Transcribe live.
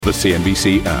The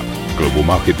CNBC app. Global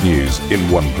market news in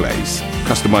one place.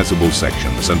 Customizable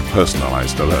sections and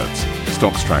personalized alerts.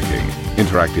 Stocks tracking,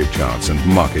 interactive charts and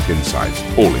market insights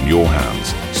all in your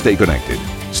hands. Stay connected.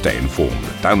 Stay informed.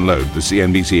 Download the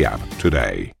CNBC app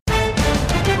today.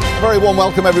 Very warm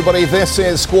welcome, everybody. This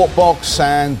is Squawk Box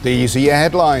and these are your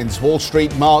headlines. Wall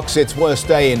Street marks its worst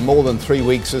day in more than 3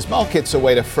 weeks as markets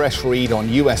await a fresh read on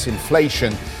US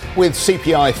inflation, with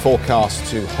CPI forecast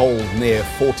to hold near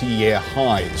 40-year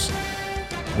highs.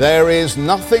 There is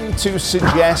nothing to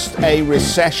suggest a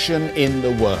recession in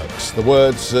the works. The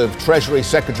words of Treasury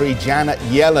Secretary Janet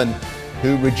Yellen,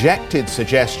 who rejected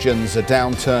suggestions a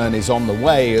downturn is on the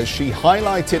way as she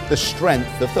highlighted the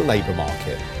strength of the labour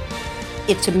market.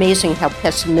 It's amazing how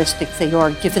pessimistic they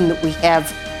are, given that we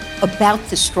have about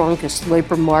the strongest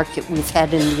labour market we've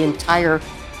had in the entire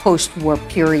post-war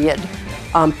period.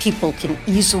 People can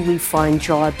easily find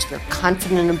jobs. They're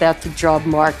confident about the job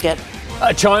market.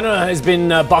 China has been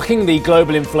bucking the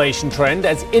global inflation trend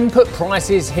as input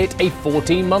prices hit a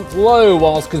 14-month low,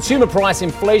 whilst consumer price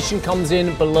inflation comes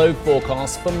in below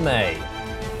forecasts for May.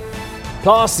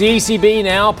 Plus, the ECB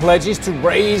now pledges to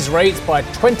raise rates by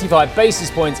 25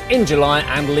 basis points in July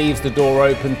and leaves the door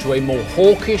open to a more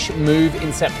hawkish move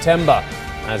in September,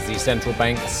 as the central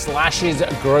bank slashes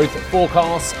growth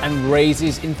forecasts and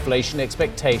raises inflation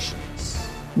expectations.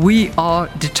 We are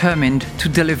determined to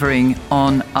delivering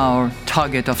on our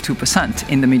target of 2%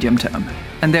 in the medium term,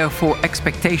 and therefore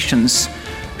expectations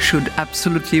should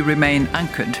absolutely remain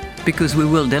anchored because we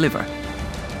will deliver.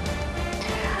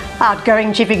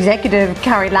 Outgoing Chief Executive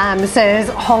Carrie Lam says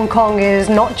Hong Kong is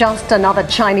not just another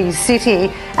Chinese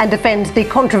city and defends the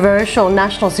controversial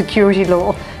national security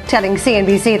law, telling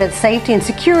CNBC that safety and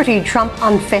security trump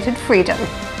unfettered freedom.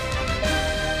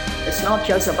 It's not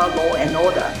just about law and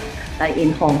order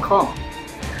in Hong Kong.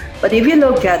 But if you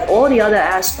look at all the other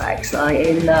aspects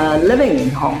in living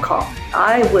in Hong Kong,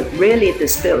 I would really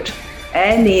dispute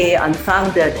any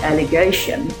unfounded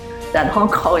allegation that Hong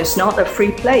Kong is not a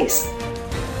free place.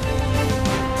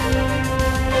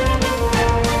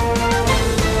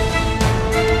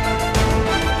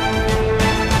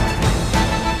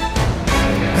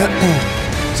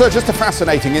 So just a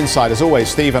fascinating insight. As always,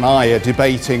 Steve and I are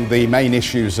debating the main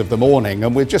issues of the morning,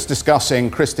 and we're just discussing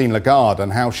Christine Lagarde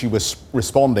and how she was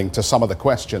responding to some of the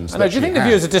questions. Do you think the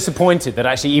viewers are disappointed that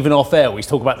actually even off air we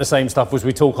talk about the same stuff as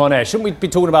we talk on air? Shouldn't we be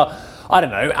talking about, I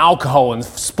don't know, alcohol and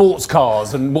sports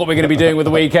cars and what we're going to be doing with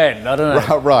the weekend? I don't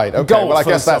know. Right. Okay. Golf, well, I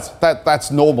guess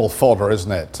that's normal fodder,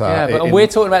 isn't it? But we're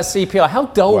talking about CPI. How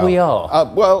dull we are.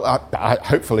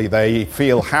 Hopefully they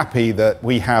feel happy that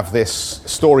we have this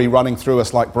story running through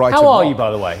us like Brighton. How are you,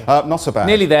 by the way? Not so bad.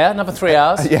 Nearly there. Another 3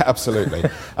 hours. Yeah, absolutely.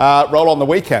 Roll on the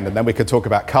weekend, and then we could talk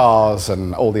about cars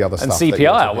and all the other stuff. And CPI,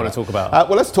 I want to talk about.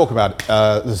 Well, let's talk about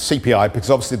the CPI, because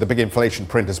obviously the big inflation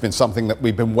print has been something that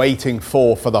we've been waiting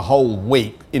for the whole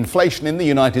week. Inflation in the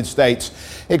United States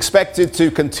expected to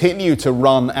continue to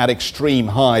run at extreme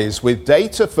highs, with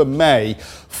data for May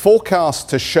forecast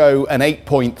to show an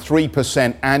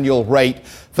 8.3% annual rate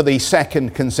for the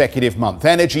second consecutive month.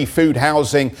 Energy, food,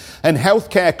 housing and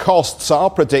healthcare costs are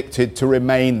predicted to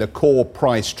remain the core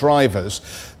price drivers.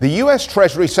 The US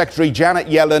Treasury Secretary Janet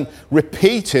Yellen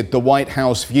repeated the White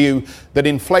House view that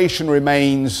inflation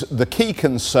remains the key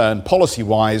concern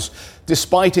policy-wise,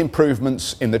 despite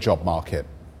improvements in the job market.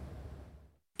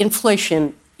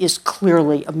 Inflation is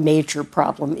clearly a major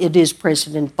problem. It is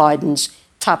President Biden's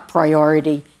top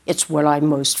priority. It's what I'm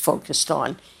most focused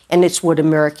on. And it's what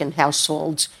American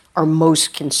households are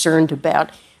most concerned about.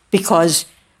 Because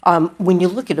when you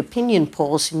look at opinion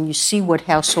polls and you see what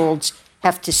households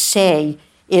have to say,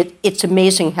 it's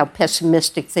amazing how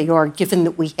pessimistic they are, given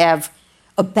that we have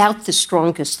about the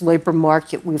strongest labor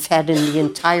market we've had in the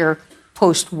entire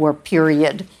post-war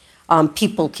period.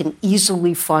 People can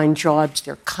easily find jobs.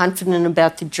 They're confident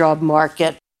about the job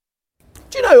market.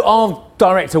 Do you know our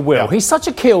director, Will? He's such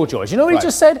a killjoy. Do you know what he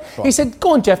just said? He said,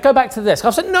 go on, Jeff, go back to the desk. I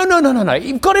said, no.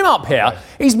 You've got him up here. Right.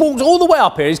 He's walked all the way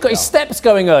up here. He's got his steps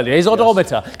going earlier, his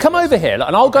odometer. Come over here,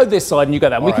 and I'll go this side and you go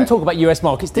that. And we can talk about US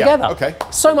markets together. Okay.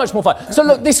 So much more fun. So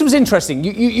look, this was interesting.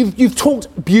 You've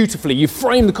talked beautifully. You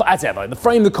framed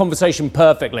the conversation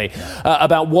perfectly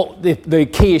about what the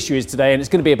key issue is today, and it's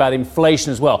going to be about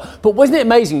inflation as well. But wasn't it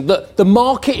amazing that the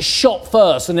market shot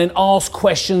first and then asked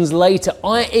questions later,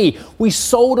 i.e. we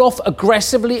sold off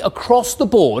aggressively across the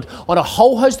board on a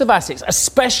whole host of assets,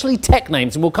 especially tech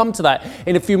names, and we'll come to that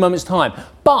in a few moments' time.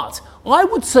 But I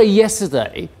would say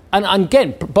yesterday, and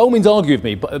again, Bowman's argue with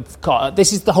me, but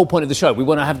this is the whole point of the show. We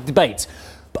want to have debates.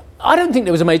 But I don't think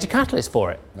there was a major catalyst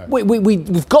for it. No.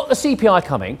 We've got the CPI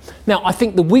coming. Now, I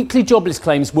think the weekly jobless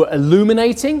claims were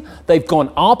illuminating. They've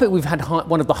gone up. We've had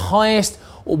one of the highest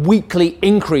weekly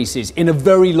increases in a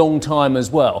very long time as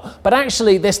well. But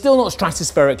actually, they're still not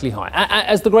stratospherically high.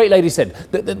 As the great lady said,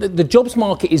 the jobs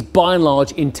market is by and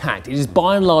large intact. It is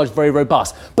by and large very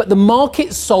robust. But the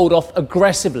market sold off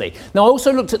aggressively. Now, I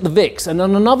also looked at the VIX, and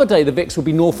on another day, the VIX will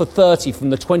be north of 30 from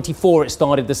the 24 it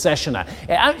started the session at.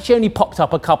 It actually only popped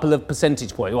up a couple of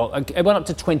percentage points. Well, it went up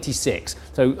to 26,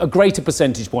 so a greater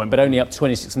percentage point, but only up to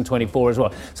 26 and 24 as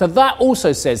well. So that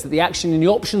also says that the action in the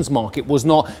options market was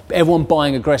not everyone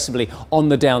buying aggressively on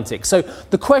the downtick. So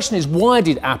the question is, why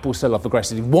did Apple sell off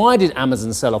aggressively? Why did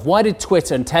Amazon sell off? Why did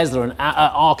Twitter and Tesla and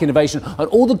Arc Innovation and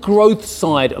all the growth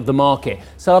side of the market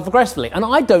sell off aggressively? And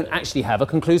I don't actually have a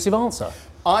conclusive answer.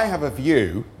 I have a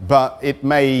view, but it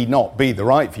may not be the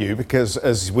right view because,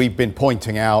 as we've been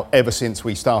pointing out ever since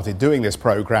we started doing this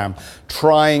programme,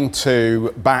 trying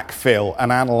to backfill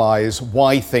and analyse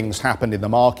why things happened in the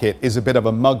market is a bit of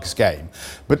a mug's game.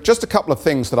 But just a couple of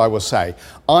things that I will say.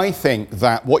 I think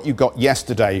that what you got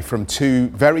yesterday from two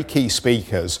very key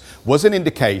speakers was an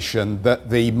indication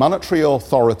that the monetary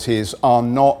authorities are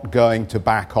not going to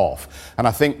back off. And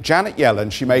I think Janet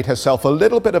Yellen, she made herself a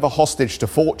little bit of a hostage to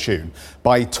fortune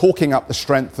by talking up the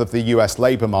strength of the US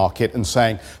labour market and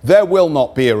saying there will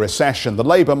not be a recession. The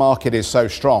labour market is so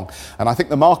strong. And I think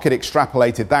the market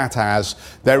extrapolated that as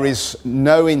there is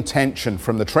no intention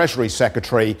from the Treasury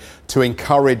Secretary to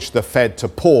encourage the Fed to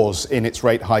pause in its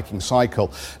rate hiking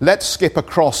cycle. Let's skip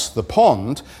across the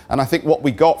pond. And I think what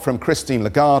we got from Christine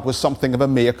Lagarde was something of a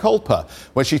mea culpa,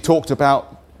 where she talked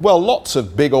about, well, lots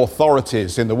of big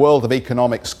authorities in the world of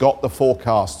economics got the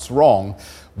forecasts wrong.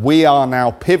 We are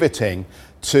now pivoting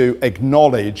to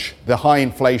acknowledge the high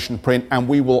inflation print, and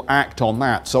we will act on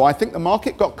that. So I think the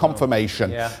market got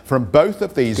confirmation from both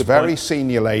of these very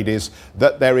senior ladies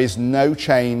that there is no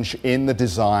change in the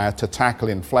desire to tackle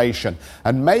inflation.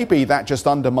 And maybe that just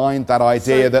undermined that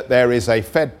idea that there is a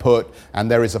Fed put and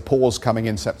there is a pause coming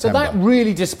in September. So that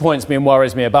really disappoints me and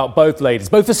worries me about both ladies,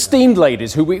 both esteemed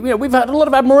ladies who we've had a lot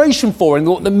of admiration for and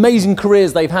the amazing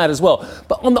careers they've had as well.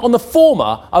 But on the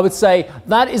former, I would say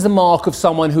that is the mark of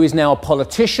someone who is now a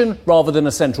politician rather than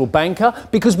a central banker,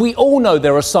 because we all know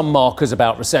there are some markers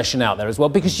about recession out there as well,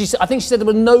 because I think she said there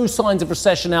were no signs of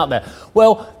recession out there.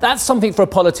 Well, that's something for a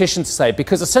politician to say,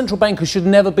 because a central banker should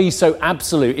never be so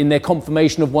absolute in their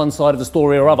confirmation of one side of the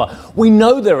story or other. We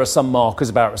know there are some markers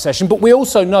about recession, but we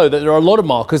also know that there are a lot of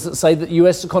markers that say that the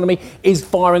US economy is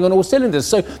firing on all cylinders.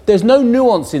 So there's no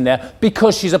nuance in there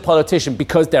because she's a politician,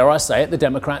 because, dare I say it, the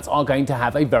Democrats are going to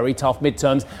have a very tough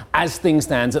midterms as things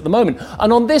stand at the moment.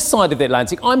 And on this side of the Atlantic,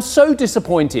 I'm so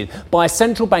disappointed by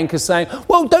central bankers saying,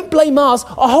 well, don't blame us.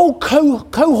 A whole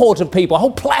cohort of people, a whole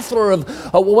plethora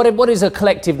of, what is a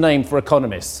collective name for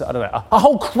economists? I don't know. A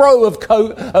whole crow of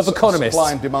economists.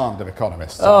 Supply and demand of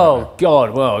economists. Oh,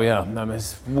 God. Well, yeah.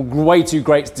 It's way too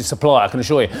great to supply, I can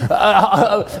assure you.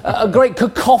 A great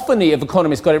cacophony of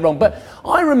economists got it wrong. But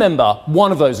I remember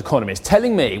one of those economists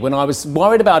telling me when I was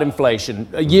worried about inflation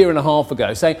a year and a half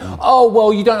ago, saying, oh,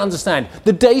 well, you don't understand.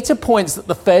 The data points that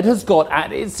the Fed has got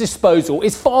at its disposal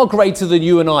is far greater than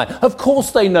you and I. Of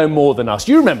course they know more than us.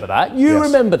 You remember that.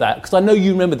 Remember that, because I know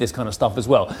you remember this kind of stuff as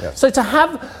well. Yes. So to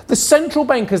have the central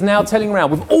bankers now telling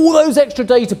around with all those extra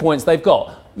data points they've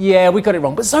got, yeah, we got it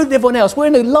wrong, but so did everyone else. We're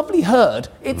in a lovely herd.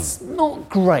 It's not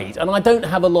great. And I don't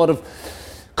have a lot of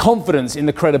confidence in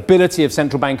the credibility of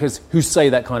central bankers who say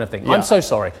that kind of thing. I'm so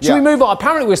sorry. Should we move on?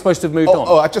 Apparently we're supposed to have moved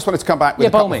on. I just wanted to come back with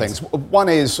a couple of things. One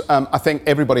is, I think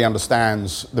everybody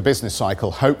understands the business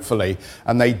cycle, hopefully,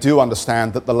 and they do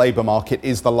understand that the labour market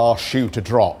is the last shoe to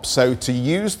drop. So to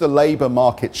use the labour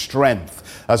market strength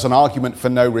as an argument for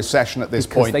no recession at this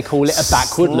point, they call it a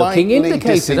backward-looking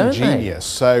indicator, don't they?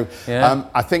 So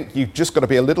I think you've just got to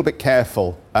be a little bit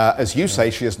careful. As you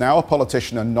say, she is now a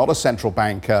politician and not a central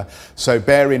banker. So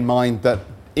bear in mind that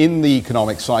in the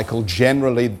economic cycle,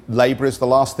 generally, labour is the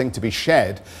last thing to be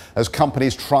shed as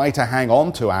companies try to hang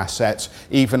on to assets,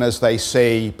 even as they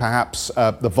see perhaps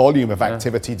the volume of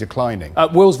activity declining.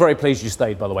 Will's very pleased you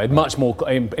stayed, by the way. Much more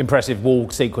impressive wall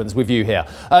sequence with you here.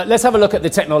 Let's have a look at the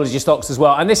technology stocks as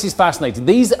well. And this is fascinating.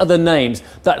 These are the names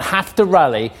that have to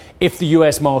rally if the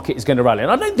US market is going to rally.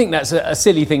 And I don't think that's a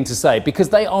silly thing to say, because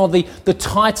they are the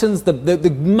titans,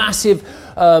 the massive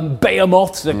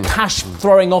behemoths, the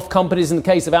cash-throwing off companies in the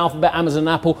case of Alphabet, Amazon,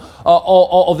 Apple,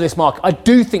 of this market. I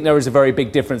do think there is a very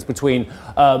big difference between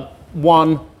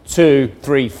 1, 2,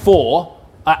 3, 4,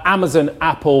 Amazon,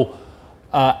 Apple,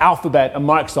 Alphabet and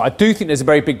Microsoft. I do think there's a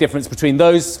very big difference between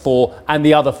those four and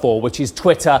the other four, which is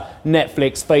Twitter,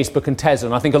 Netflix, Facebook and Tesla.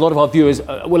 And I think a lot of our viewers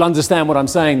will understand what I'm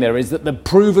saying there is that the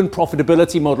proven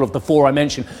profitability model of the four I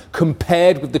mentioned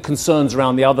compared with the concerns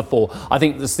around the other four, I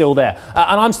think they're still there.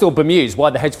 And I'm still bemused why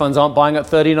the hedge funds aren't buying at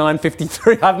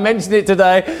 $39.53. I've mentioned it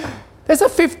today. There's a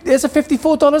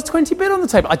 $54.20 bid on the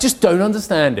table. I just don't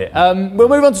understand it. We'll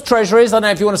move on to treasuries. I don't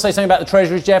know if you want to say something about the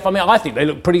treasuries, Jeff. I mean, I think they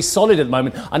look pretty solid at the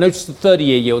moment. I noticed the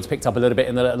 30-year yields picked up a little bit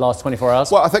in the last 24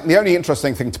 hours. Well, I think the only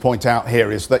interesting thing to point out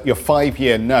here is that your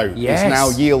 5-year note is now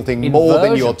yielding more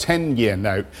than your 10-year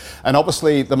note. And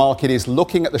obviously, the market is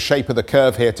looking at the shape of the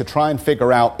curve here to try and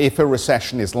figure out if a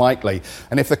recession is likely.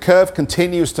 And if the curve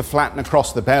continues to flatten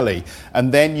across the belly,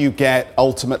 and then you get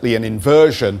ultimately an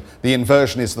inversion, the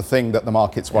inversion is the thing that the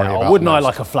market's worried about. Wouldn't I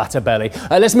like a flatter belly?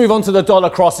 Let's move on to the dollar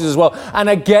crosses as well. And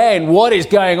again, what is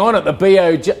going on at the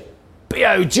BOJ?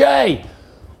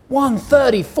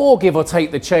 134, give or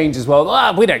take the change as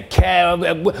well. We don't care.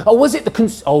 Oh, was it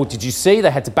did you see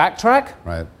they had to backtrack?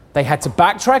 Right. They had to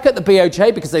backtrack at the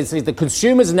BOJ because they say the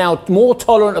consumers are now more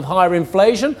tolerant of higher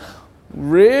inflation.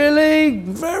 Really?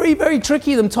 Very, very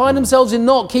tricky. Them tying themselves in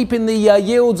knot, keeping the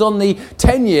yields on the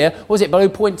 10-year. Was it below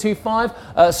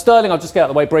 0.25? Sterling, I'll just get out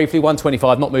of the way briefly.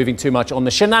 125, not moving too much on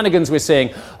the shenanigans we're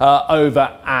seeing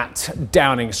over at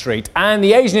Downing Street. And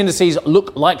the Asian indices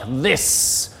look like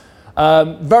this.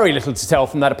 Very little to tell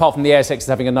from that, apart from the ASX is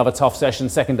having another tough session,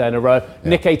 second day in a row.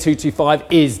 Yeah. Nikkei 225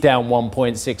 is down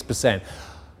 1.6%.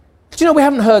 Do you know, we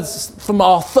haven't heard from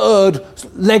our third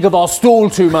leg of our stool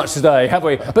too much today, have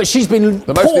we? But she's been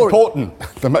the most important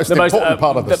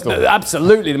part of the stool.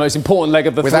 Absolutely, the most important leg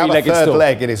of the three-legged stool. Without a third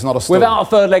leg, it is not a stool. Without a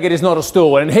third leg, it is not a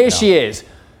stool. And here she is,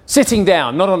 sitting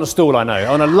down, not on a stool, I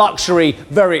know, on a luxury,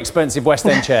 very expensive West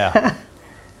End chair.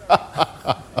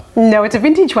 No, it's a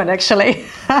vintage one, actually.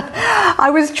 I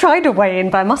was trying to weigh in,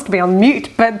 but I must be on mute.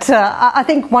 But I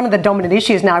think one of the dominant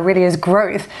issues now really is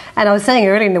growth. And I was saying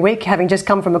earlier in the week, having just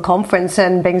come from a conference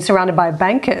and being surrounded by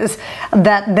bankers,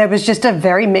 that there was just a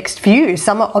very mixed view.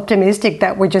 Some are optimistic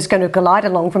that we're just going to glide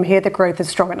along from here, the growth is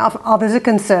strong enough. Others are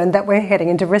concerned that we're heading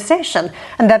into recession.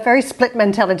 And that very split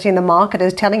mentality in the market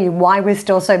is telling you why we're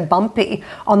still so bumpy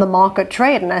on the market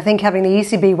trade. And I think having the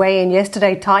ECB weigh in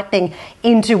yesterday, tightening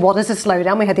into what is a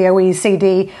slowdown. We had the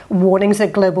OECD warnings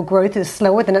that global growth is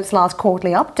slower than its last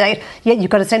quarterly update, yet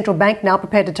you've got a central bank now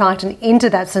prepared to tighten into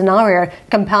that scenario,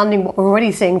 compounding what we're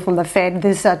already seeing from the Fed,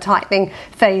 this tightening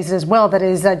phase as well, that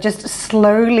is just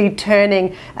slowly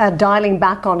turning, dialing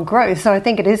back on growth. So I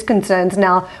think it is concerns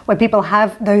now where people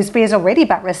have those fears already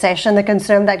about recession, the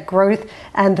concern that growth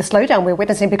and the slowdown we're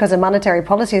witnessing because of monetary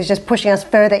policy is just pushing us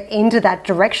further into that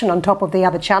direction on top of the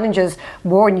other challenges,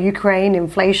 war in Ukraine,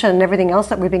 inflation and everything else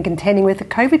that we've been contending with the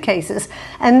COVID cases.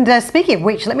 And speaking of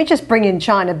which, let me just bring in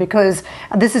China because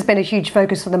this has been a huge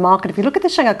focus for the market. If you look at the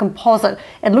Shanghai Composite,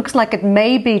 it looks like it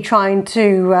may be trying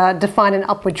to define an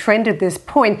upward trend at this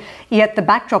point, yet the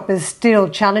backdrop is still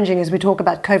challenging as we talk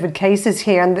about COVID cases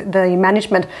here and the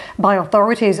management by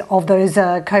authorities of those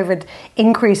COVID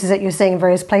increases that you're seeing in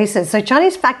various places. So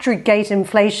Chinese factory gate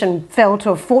inflation fell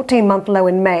to a 14-month low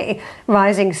in May,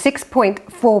 rising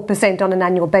 6.4% on an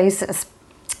annual basis.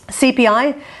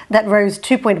 CPI, that rose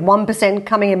 2.1%,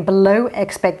 coming in below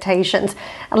expectations.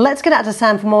 And let's get out to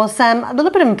Sam for more. Sam, a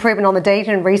little bit of improvement on the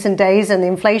data in recent days and the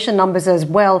inflation numbers as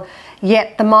well,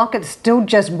 yet the market's still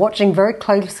just watching very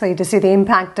closely to see the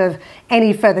impact of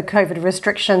any further COVID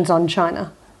restrictions on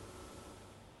China.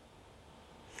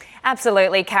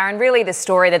 Absolutely, Karen. Really, the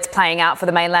story that's playing out for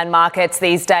the mainland markets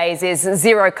these days is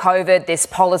zero COVID, this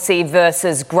policy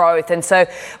versus growth. And so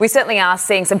we certainly are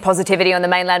seeing some positivity on the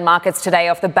mainland markets today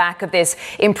off the back of this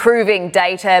improving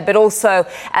data. But also,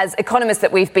 as economists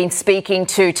that we've been speaking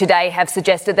to today have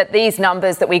suggested that these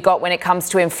numbers that we got when it comes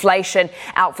to inflation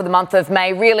out for the month of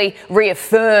May really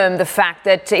reaffirm the fact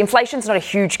that inflation's not a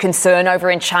huge concern over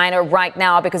in China right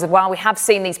now, because while we have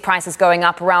seen these prices going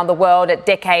up around the world at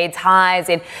decades highs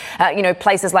in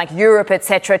places like Europe,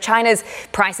 etc. China's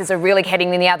prices are really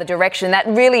heading in the other direction. That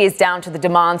really is down to the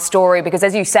demand story because,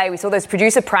 as you say, we saw those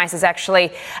producer prices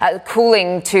actually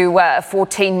cooling to a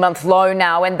 14-month low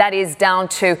now, and that is down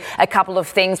to a couple of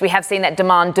things. We have seen that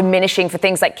demand diminishing for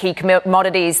things like key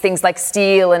commodities, things like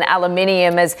steel and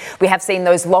aluminium, as we have seen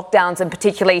those lockdowns and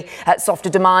particularly softer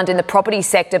demand in the property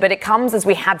sector. But it comes as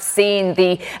we have seen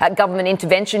the government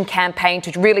intervention campaign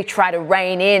to really try to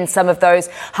rein in some of those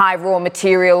high raw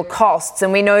material material costs.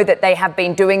 And we know that they have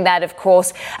been doing that, of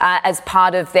course, as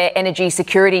part of their energy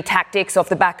security tactics off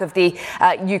the back of the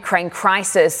Ukraine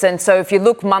crisis. And so if you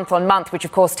look month on month, which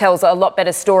of course tells a lot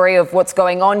better story of what's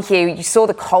going on here, you saw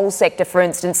the coal sector, for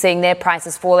instance, seeing their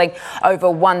prices falling over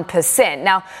 1%.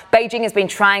 Now, Beijing has been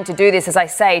trying to do this, as I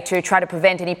say, to try to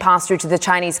prevent any pass-through to the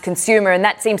Chinese consumer, and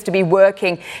that seems to be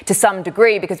working to some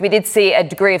degree, because we did see a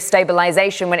degree of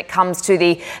stabilization when it comes to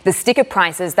the sticker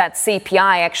prices. That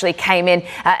CPI actually came in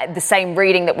at the same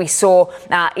reading that we saw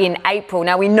in April.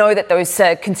 Now, we know that those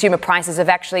consumer prices have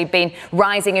actually been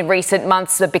rising in recent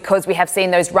months because we have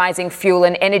seen those rising fuel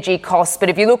and energy costs. But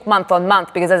if you look month on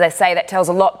month, because as I say, that tells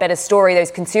a lot better story,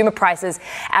 those consumer prices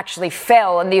actually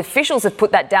fell. And the officials have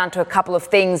put that down to a couple of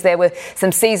things. There were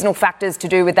some seasonal factors to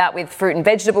do with that, with fruit and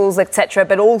vegetables, etc.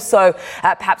 But also,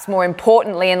 perhaps more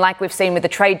importantly, and like we've seen with the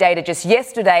trade data just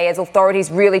yesterday, as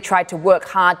authorities really tried to work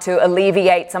hard to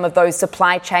alleviate some of those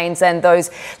supply chains and those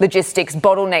logistics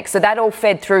bottlenecks. So that all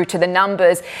fed through to the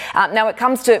numbers. Now, it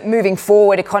comes to moving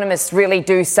forward, economists really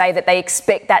do say that they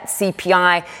expect that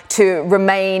CPI to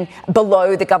remain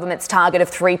below the government's target of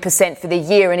 3% for the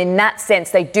year. And in that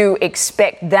sense, they do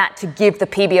expect that to give the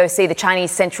PBOC, the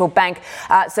Chinese central bank,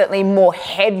 certainly more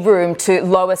headroom to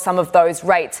lower some of those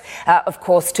rates, of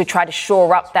course, to try to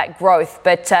shore up that growth.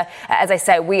 But as I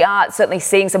say, we are certainly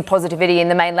seeing some positivity in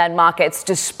the mainland markets,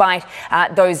 despite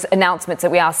those announcements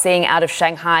that we are seeing out of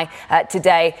Shanghai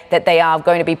today, that they are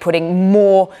going to be putting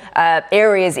more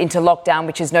areas into lockdown,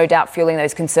 which is no doubt fueling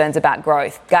those concerns about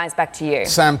growth. Guys, back to you.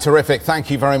 Sam, terrific. Thank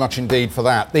you very much indeed for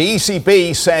that. The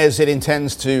ECB says it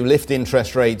intends to lift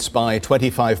interest rates by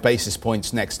 25 basis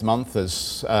points next month,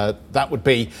 as that would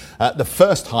be the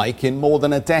first hike in more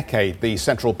than a decade. The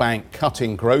central bank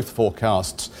cutting growth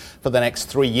forecasts for the next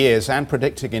 3 years and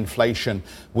predicting inflation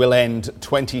will end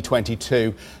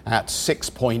 2022 at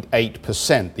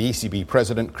 6.8%. The ECB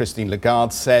President Christine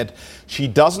Lagarde said she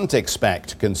doesn't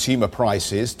expect consumer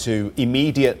prices to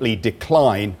immediately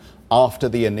decline after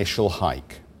the initial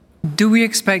hike. Do we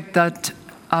expect that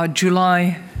our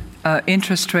July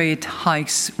interest rate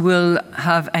hikes will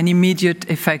have an immediate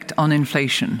effect on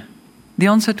inflation? The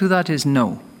answer to that is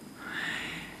no.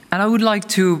 And I would like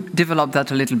to develop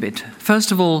that a little bit.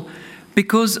 First of all,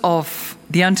 because of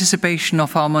the anticipation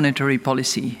of our monetary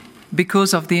policy,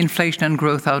 because of the inflation and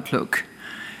growth outlook,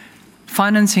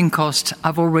 financing costs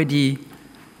have already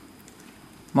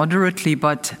moderately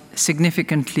but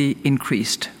significantly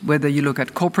increased. Whether you look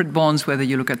at corporate bonds, whether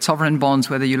you look at sovereign bonds,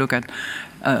 whether you look at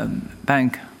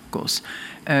bank, of course,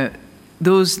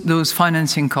 those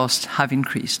financing costs have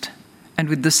increased. And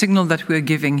with the signal that we're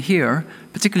giving here,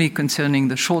 particularly concerning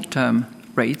the short-term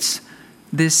rates,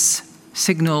 this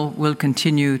signal will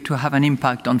continue to have an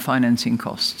impact on financing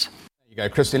costs. There you go,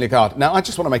 Christine Lagarde. Now, I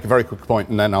just want to make a very quick point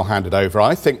and then I'll hand it over.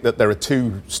 I think that there are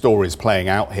two stories playing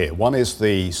out here. One is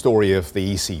the story of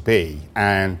the ECB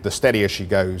and the steady as she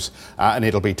goes, and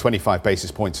it'll be 25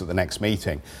 basis points at the next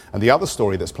meeting. And the other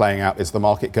story that's playing out is the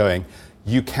market going,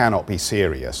 you cannot be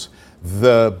serious.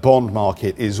 The bond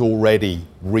market is already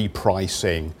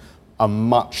repricing a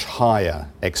much higher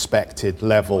expected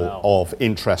level of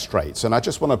interest rates. And I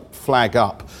just want to flag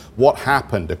up what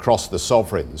happened across the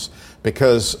sovereigns,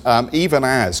 because even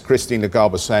as Christine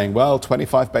Lagarde was saying, well,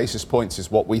 25 basis points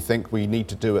is what we think we need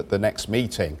to do at the next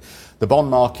meeting, the bond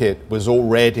market was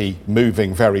already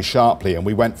moving very sharply, and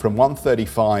we went from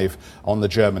 135 on the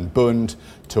German Bund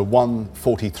to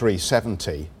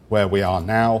 143.70 where we are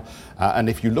now. And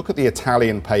if you look at the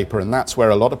Italian paper, and that's where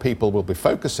a lot of people will be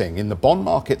focusing, in the bond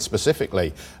market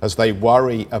specifically, as they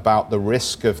worry about the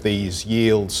risk of these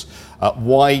yields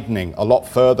widening a lot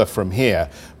further from here,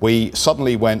 we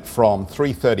suddenly went from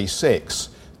 336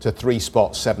 to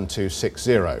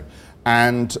 3.7260.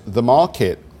 And the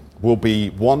market will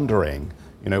be wondering,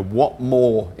 what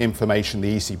more information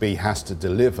the ECB has to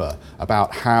deliver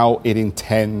about how it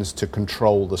intends to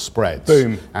control the spreads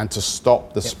and to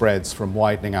stop the spreads from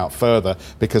widening out further,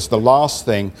 because the last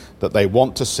thing that they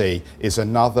want to see is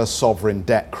another sovereign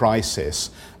debt crisis.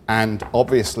 And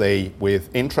obviously, with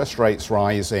interest rates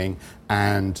rising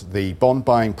and the bond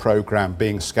buying program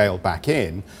being scaled back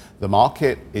in, the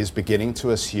market is beginning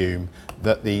to assume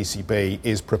that the ECB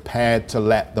is prepared to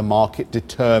let the market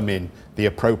determine the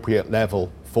appropriate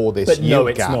level for this yield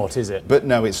gap. But no, it's not, is it? But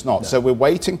no, it's not. No. So we're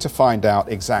waiting to find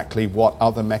out exactly what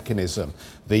other mechanism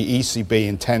the ECB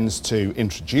intends to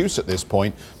introduce at this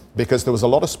point, because there was a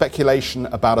lot of speculation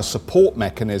about a support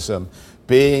mechanism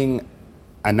being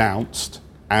announced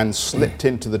and slipped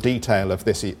into the detail of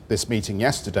this meeting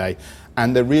yesterday,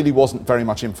 and there really wasn't very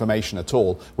much information at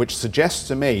all, which suggests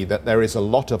to me that there is a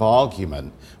lot of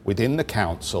argument within the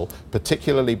council,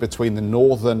 particularly between the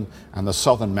northern and the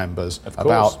southern members,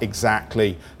 about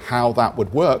exactly how that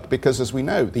would work, because as we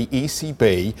know, the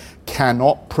ECB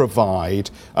cannot provide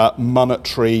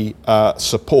monetary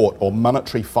support or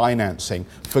monetary financing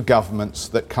for governments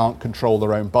that can't control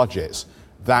their own budgets.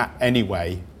 That,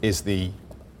 anyway, is the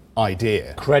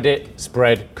idea. Credit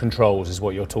spread controls is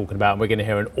what you're talking about, and we're going to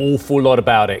hear an awful lot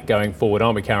about it going forward,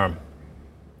 aren't we, Karen?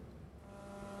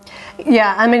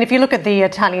 Yeah, I mean, if you look at the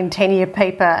Italian 10-year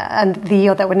paper and the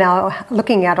yield that we're now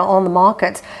looking at on the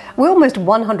markets, we're almost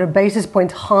 100 basis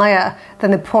points higher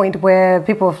than the point where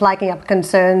people were flagging up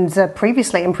concerns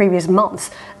previously in previous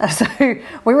months. So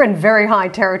we're in very high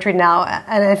territory now.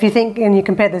 And if you think and you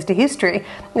compare this to history,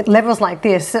 levels like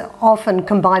this often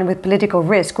combined with political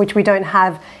risk, which we don't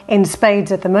have in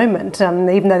spades at the moment.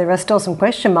 Even though there are still some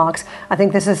question marks, I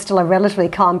think this is still a relatively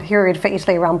calm period for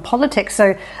Italy around politics.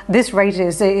 So this rate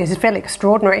is fairly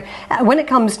extraordinary. When it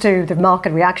comes to the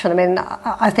market reaction, I mean,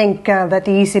 I think that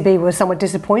the ECB was somewhat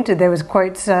disappointed. There was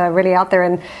quotes really out there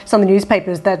in some of the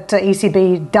newspapers that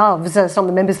ECB doves, some of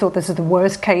the members thought this is the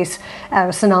worst case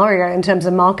scenario in terms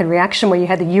of market reaction, where you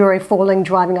had the euro falling,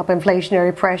 driving up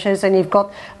inflationary pressures, and you've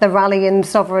got the rally in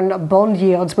sovereign bond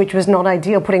yields, which was not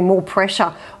ideal, putting more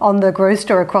pressure on the growth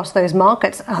story across those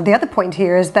markets. The other point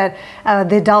here is that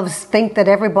the doves think that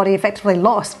everybody effectively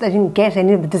lost. They didn't get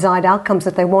any of the desired outcomes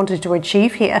that they wanted to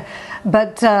achieve here.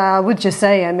 But I would just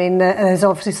say, I mean, there's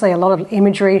obviously a lot of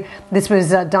imagery. This was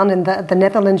done in the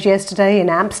Netherlands yesterday, in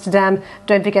Amsterdam.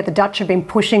 Don't forget the Dutch have been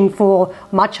pushing for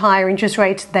much higher interest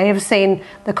rates. They have seen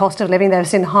the cost of living, they've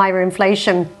seen higher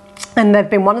inflation. And they've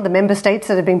been one of the member states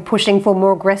that have been pushing for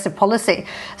more aggressive policy.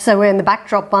 So we're in the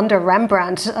backdrop under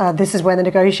Rembrandt. This is where the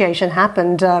negotiation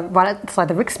happened right outside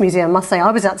the Rijksmuseum. I must say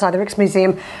I was outside the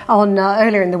Rijksmuseum on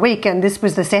earlier in the week, and this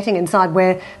was the setting inside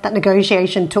where that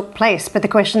negotiation took place. But the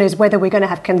question is whether we're going to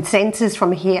have consensus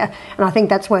from here. And I think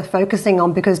that's worth focusing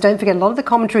on, because don't forget, a lot of the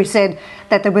commentary said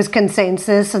that there was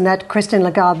consensus and that Christine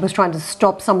Lagarde was trying to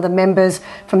stop some of the members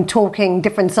from talking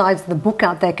different sides of the book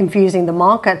out there, confusing the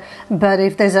market. But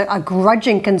if there's a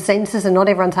grudging consensus and not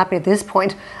everyone's happy at this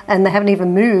point, and they haven't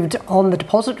even moved on the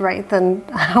deposit rate, then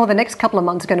how are the next couple of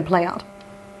months going to play out?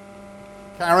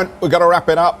 Karen, we've got to wrap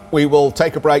it up. We will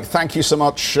take a break. Thank you so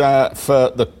much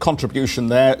for the contribution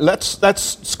there.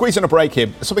 Let's squeeze in a break here.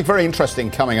 Something very interesting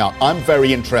coming up. I'm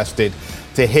very interested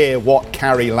to hear what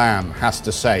Carrie Lam has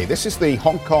to say. This is the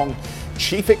Hong Kong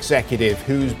chief executive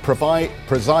who's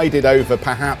presided over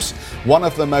perhaps one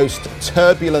of the most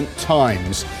turbulent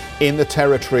times in the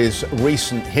territory's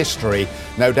recent history.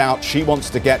 No doubt she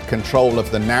wants to get control of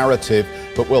the narrative,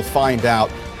 but we'll find out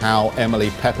how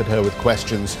Emily peppered her with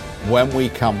questions when we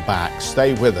come back.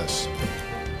 Stay with us.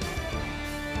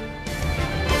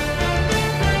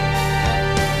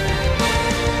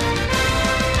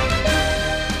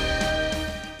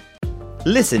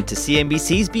 Listen to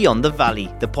CNBC's Beyond the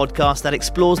Valley, the podcast that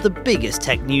explores the biggest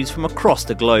tech news from across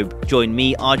the globe. Join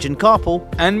me, Arjun Karpal.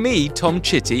 And me, Tom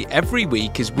Chitty, every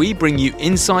week as we bring you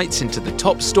insights into the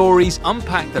top stories,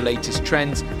 unpack the latest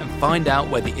trends, and find out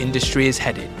where the industry is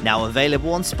headed. Now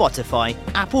available on Spotify,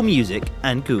 Apple Music,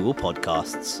 and Google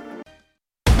Podcasts.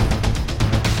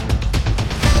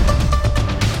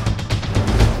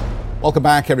 Welcome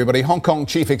back, everybody. Hong Kong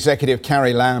Chief Executive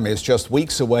Carrie Lam is just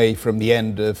weeks away from the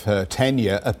end of her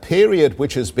tenure, a period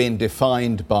which has been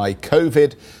defined by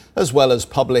COVID as well as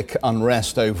public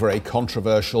unrest over a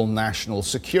controversial national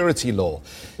security law.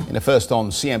 In a First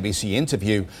on CNBC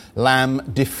interview,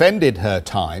 Lam defended her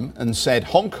time and said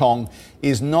Hong Kong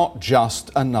is not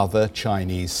just another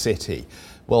Chinese city.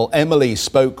 Well, Emily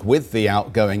spoke with the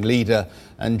outgoing leader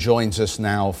and joins us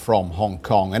now from Hong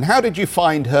Kong. And how did you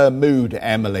find her mood,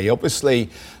 Emily? Obviously,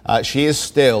 she is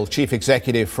still chief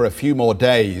executive for a few more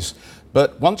days.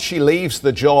 But once she leaves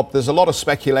the job, there's a lot of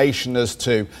speculation as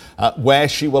to where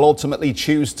she will ultimately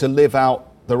choose to live out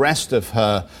the rest of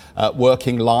her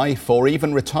working life or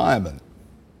even retirement.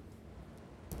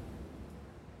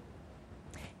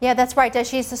 Yeah, that's right.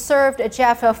 She's served,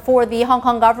 Jeff, for the Hong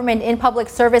Kong government in public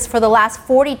service for the last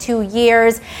 42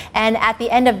 years. And at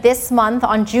the end of this month,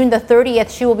 on June the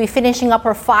 30th, she will be finishing up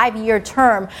her 5-year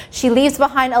term. She leaves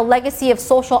behind a legacy of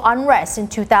social unrest in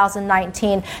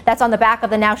 2019. That's on the back of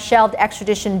the now shelved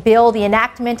extradition bill, the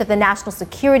enactment of the national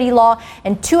security law,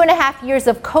 and 2.5 years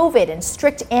of COVID and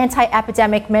strict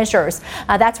anti-epidemic measures.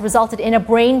 That's resulted in a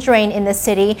brain drain in the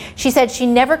city. She said she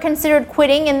never considered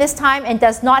quitting in this time and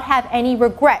does not have any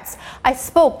regrets. I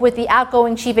spoke with the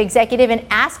outgoing chief executive and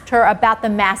asked her about the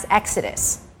mass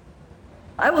exodus.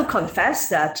 I will confess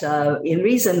that in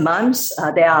recent months,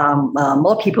 there are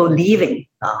more people leaving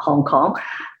Hong Kong.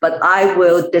 But I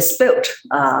will dispute,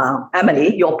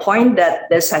 Emily, your point that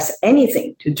this has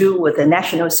anything to do with the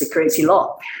national security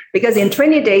law. Because in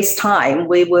 20 days' time,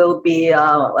 we will be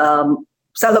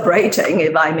celebrating,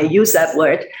 if I may use that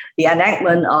word, the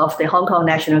enactment of the Hong Kong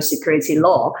national security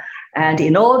law. And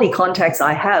in all the contacts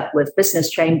I have with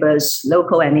business chambers,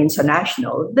 local and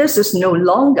international, this is no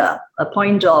longer a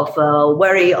point of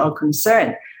worry or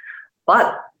concern.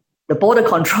 But the border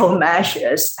control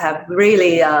measures have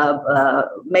really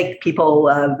made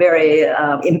people very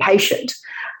impatient.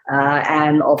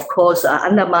 And of course,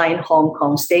 undermine Hong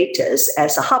Kong's status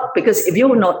as a hub. Because if you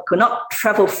could not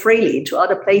travel freely to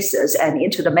other places and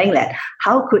into the mainland,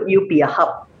 how could you be a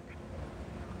hub?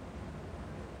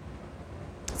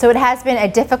 So it has been a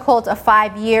difficult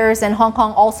 5 years, and Hong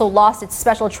Kong also lost its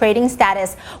special trading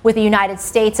status with the United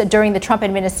States during the Trump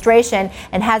administration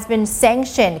and has been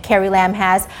sanctioned, Carrie Lam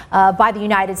has, by the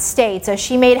United States.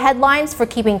 She made headlines for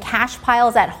keeping cash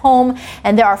piles at home,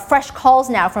 and there are fresh calls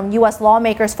now from U.S.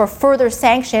 lawmakers for further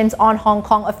sanctions on Hong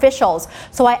Kong officials.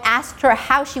 So I asked her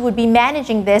how she would be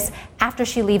managing this after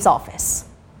she leaves office.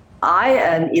 I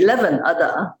and 11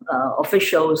 other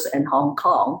officials in Hong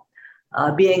Kong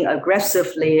being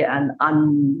aggressively and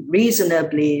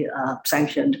unreasonably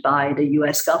sanctioned by the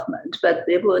US government, but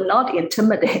they will not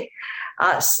intimidate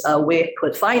us. We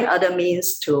could find other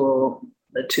means to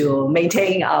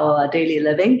maintain our daily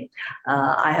living.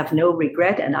 I have no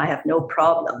regret and I have no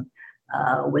problem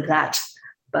with that.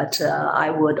 But I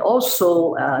would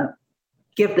also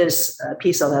give this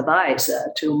piece of advice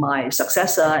to my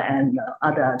successor and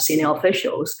other senior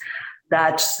officials,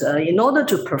 that in order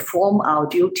to perform our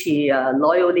duty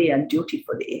loyally and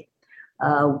dutifully,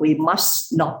 we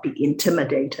must not be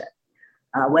intimidated,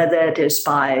 whether it is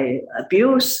by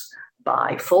abuse,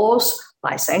 by force,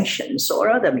 by sanctions, or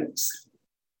other means.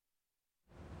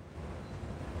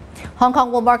 Hong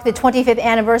Kong will mark the 25th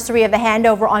anniversary of the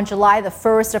handover on July the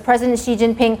 1st. President Xi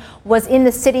Jinping was in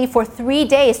the city for 3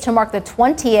 days to mark the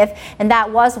 20th, and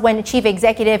that was when Chief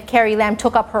Executive Carrie Lam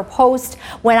took up her post.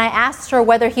 When I asked her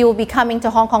whether he will be coming to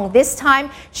Hong Kong this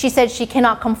time, she said she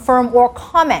cannot confirm or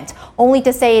comment, only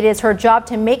to say it is her job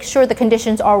to make sure the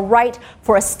conditions are right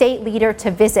for a state leader to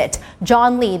visit.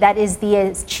 John Lee, that is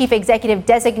the Chief Executive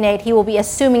designate, he will be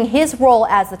assuming his role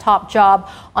as the top job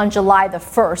on July the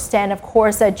 1st. And of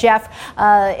course, Jeff,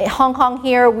 Hong Kong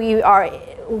here, we are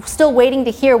still waiting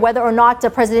to hear whether or not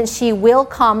President Xi will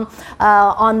come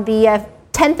on the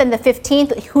 10th and the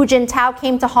 15th. Hu Jintao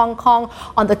came to Hong Kong.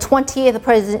 On the 20th,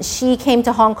 President Xi came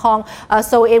to Hong Kong.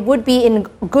 So it would be in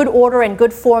good order and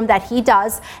good form that he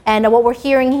does. And what we're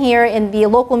hearing here in the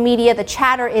local media, the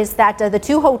chatter is that the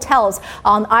two hotels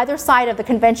on either side of the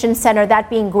convention center, that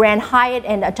being Grand Hyatt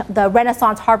and the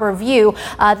Renaissance Harbor View,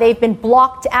 they've been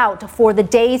blocked out for the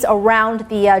days around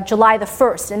the July the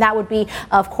 1st. And that would be,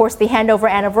 of course, the handover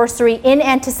anniversary in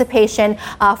anticipation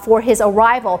for his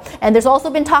arrival. And there's also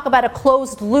been talk about a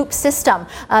closed loop system,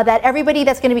 that everybody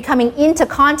that's going to be coming into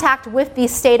contact with the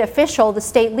state official, the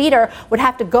state leader, would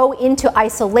have to go into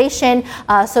isolation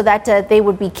so that they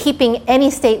would be keeping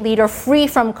any state leader free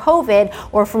from COVID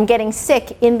or from getting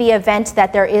sick in the event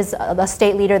that there is a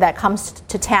state leader that comes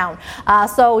to town.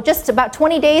 So just about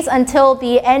 20 days until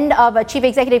the end of Chief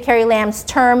Executive Carrie Lam's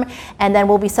term, and then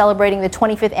we'll be celebrating the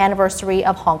 25th anniversary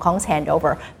of Hong Kong's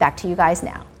handover. Back to you guys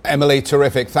now. Emily,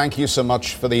 terrific. Thank you so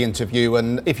much for the interview.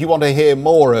 And if you want to hear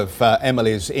more of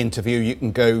Emily's interview, you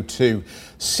can go to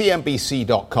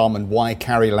cnbc.com and why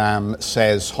Carrie Lam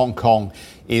says Hong Kong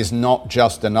is not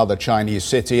just another Chinese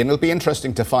city. And it'll be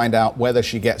interesting to find out whether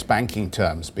she gets banking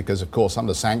terms, because, of course,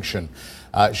 under sanction,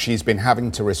 she's been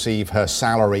having to receive her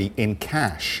salary in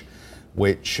cash,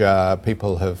 which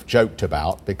people have joked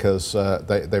about, because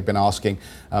they've been asking,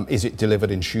 is it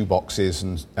delivered in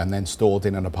shoeboxes and then stored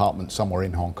in an apartment somewhere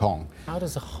in Hong Kong? How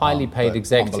does a highly paid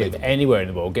executive anywhere in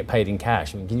the world get paid in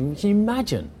cash? I mean, can you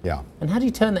imagine? Yeah. And how do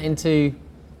you turn that into...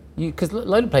 Because a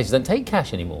load of places don't take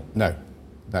cash anymore. No.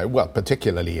 Well,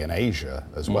 particularly in Asia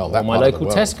as well. That my local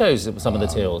Tesco's, some of the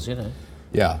tills, you know.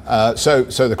 Yeah. So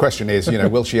the question is,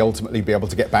 will she ultimately be able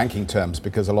to get banking terms?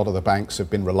 Because a lot of the banks have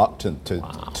been reluctant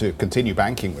to continue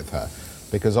banking with her,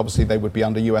 because obviously they would be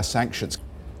under US sanctions.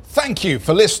 Thank you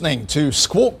for listening to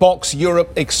Squawk Box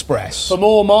Europe Express. For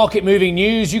more market-moving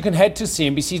news, you can head to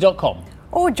cnbc.com.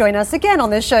 Or join us again on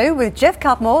the show with Jeff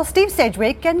Cutmore, Steve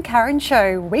Sedgwick and Karen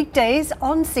Cho, weekdays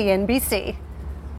on CNBC.